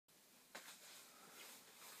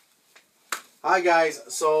Hi guys,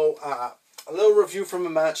 so a little review from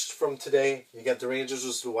a match from today. You got the Rangers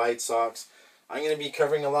versus the White Sox. I'm going to be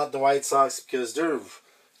covering a lot the White Sox because they're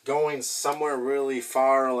going somewhere really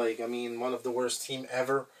far. Like, I mean, one of the worst team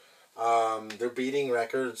ever. They're beating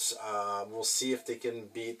records. We'll see if they can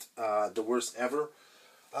beat the worst ever.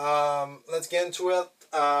 Let's get into it.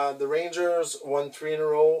 The Rangers won 3 in a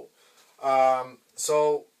row.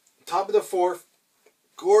 So, top of the fourth,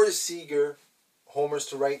 Corey Seager homers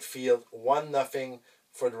to right field, 1-0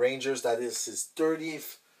 for the Rangers. That is his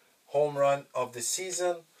 30th home run of the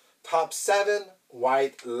season. Top 7,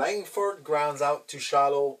 White Langford grounds out to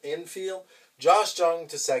shallow infield. Josh Jung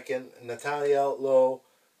to second. Nathaniel Lowe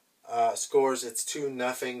scores. It's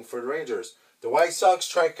 2-0 for the Rangers. The White Sox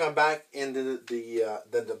try to come back in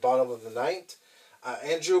the bottom of the ninth.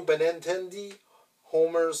 Andrew Benintendi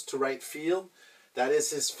homers to right field. That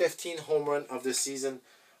is his 15th home run of the season.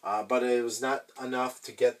 But it was not enough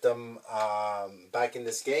to get them back in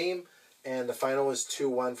this game. And the final was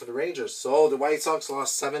 2-1 for the Rangers. So the White Sox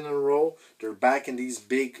lost 7 in a row. They're back in these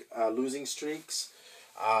big losing streaks.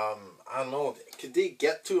 I don't know. Could they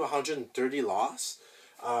get to 130 loss?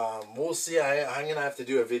 We'll see. I'm going to have to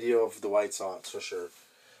do a video of the White Sox for sure.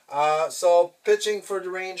 So pitching for the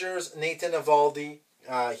Rangers, Nathan Eovaldi.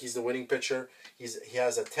 He's the winning pitcher. He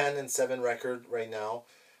has a 10-7 record right now.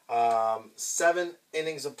 7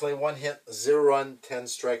 innings of play, 1 hit, 0 run, 10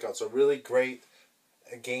 strikeouts. So really great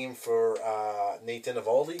game for Nathan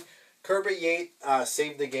Eovaldi. Kirby Yates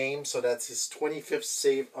saved the game, so that's his 25th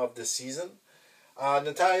save of the season.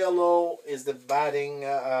 Natalia Lowe is the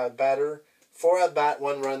batter. 4 at bat,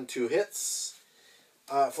 1 run, 2 hits.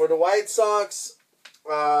 For the White Sox,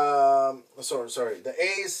 the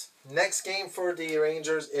A's. Next game for the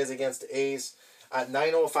Rangers is against the A's at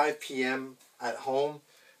 9:05 p.m. at home.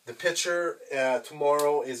 The pitcher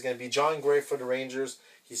tomorrow is going to be John Gray for the Rangers.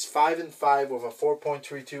 He's 5-5 with a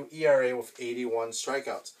 4.32 ERA with 81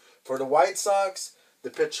 strikeouts. For the White Sox, the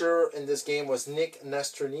pitcher in this game was Nick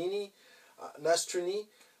Nastrini.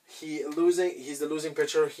 He's the losing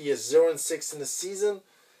pitcher. He is 0-6 in the season.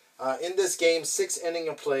 In this game, 6 innings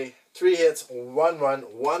of play, 3 hits, 1 run,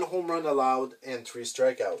 1 home run allowed, and 3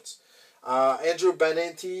 strikeouts. Andrew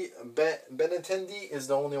Benintendi is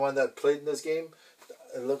the only one that played in this game.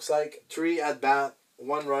 It looks like 3 at bat,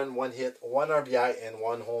 1 run, 1 hit, 1 RBI, and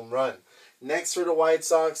 1 home run. Next for the White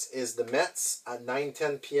Sox is the Mets at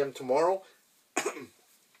 9:10 p.m. tomorrow.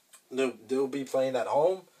 They'll be playing at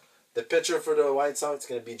home. The pitcher for the White Sox is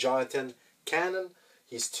going to be Jonathan Cannon.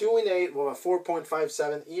 He's 2-8 with a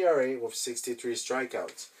 4.57 ERA with 63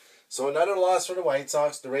 strikeouts. So another loss for the White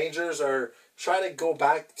Sox. The Rangers are trying to go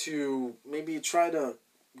back to maybe try to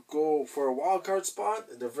go for a wild card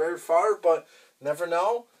spot. They're very far, but never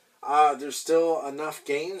know. There's still enough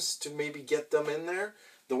games to maybe get them in there.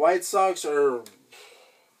 The White Sox are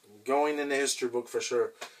going in the history book for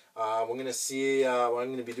sure. We're going to see, I'm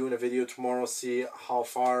going to be doing a video tomorrow, see how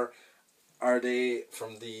far are they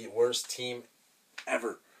from the worst team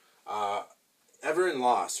ever. Ever in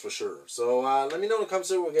loss for sure. So let me know in the comments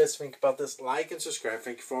what you guys think about this. Like and subscribe.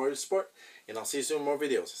 Thank you for all your support. And I'll see you soon in more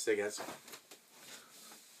videos. See you guys.